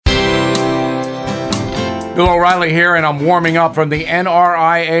Bill O'Reilly here, and I'm warming up from the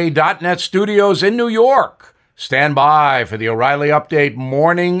NRIA.net studios in New York. Stand by for the O'Reilly Update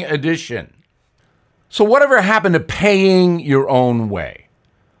Morning Edition. So whatever happened to paying your own way?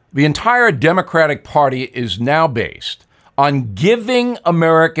 The entire Democratic Party is now based on giving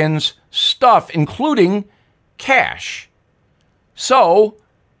Americans stuff, including cash. So,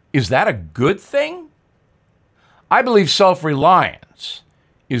 is that a good thing? I believe self-reliance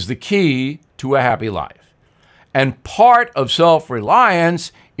is the key to a happy life. And part of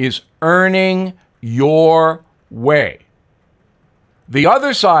self-reliance is earning your way. The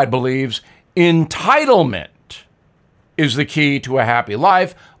other side believes entitlement is the key to a happy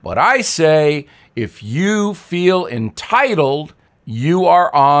life, but I say if you feel entitled, you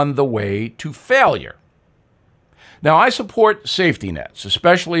are on the way to failure. Now, I support safety nets,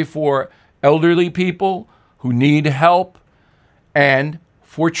 especially for elderly people who need help and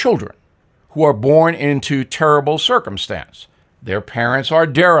for children who are born into terrible circumstance. Their parents are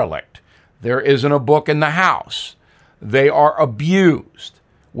derelict. There isn't a book in the house. They are abused.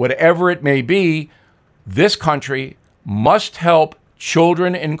 Whatever it may be, this country must help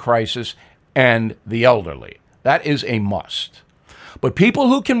children in crisis and the elderly. That is a must. But people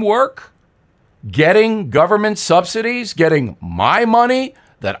who can work, getting government subsidies, getting my money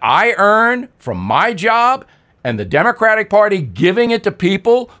that I earn from my job, and the Democratic Party giving it to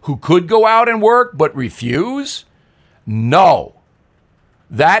people who could go out and work but refuse? No.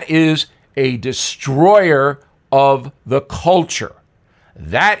 That is a destroyer of the culture.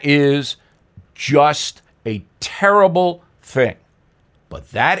 That is just a terrible thing.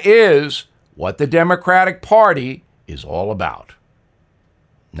 But that is what the Democratic Party is all about.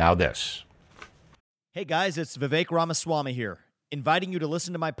 Now this. Hey guys, it's Vivek Ramaswamy here, inviting you to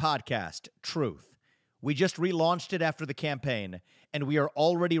listen to my podcast, Truth. We just relaunched it after the campaign, and we are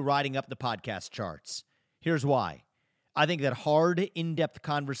already riding up the podcast charts. Here's why. I think that hard, in-depth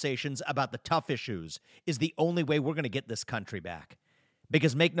conversations about the tough issues is the only way we're going to get this country back.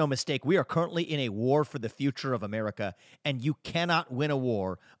 Because make no mistake, we are currently in a war for the future of America, and you cannot win a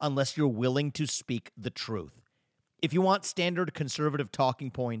war unless you're willing to speak the truth. If you want standard conservative talking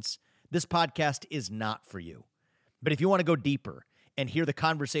points, this podcast is not for you. But if you want to go deeper and hear the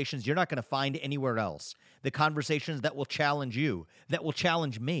conversations you're not going to find anywhere else, the conversations that will challenge you, that will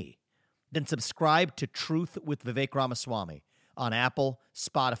challenge me, then subscribe to Truth with Vivek Ramaswamy on Apple,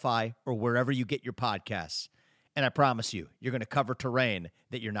 Spotify, or wherever you get your podcasts. And I promise you, you're going to cover terrain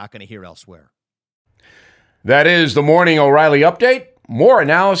that you're not going to hear elsewhere. That is the Morning O'Reilly Update. More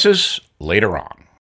analysis later on.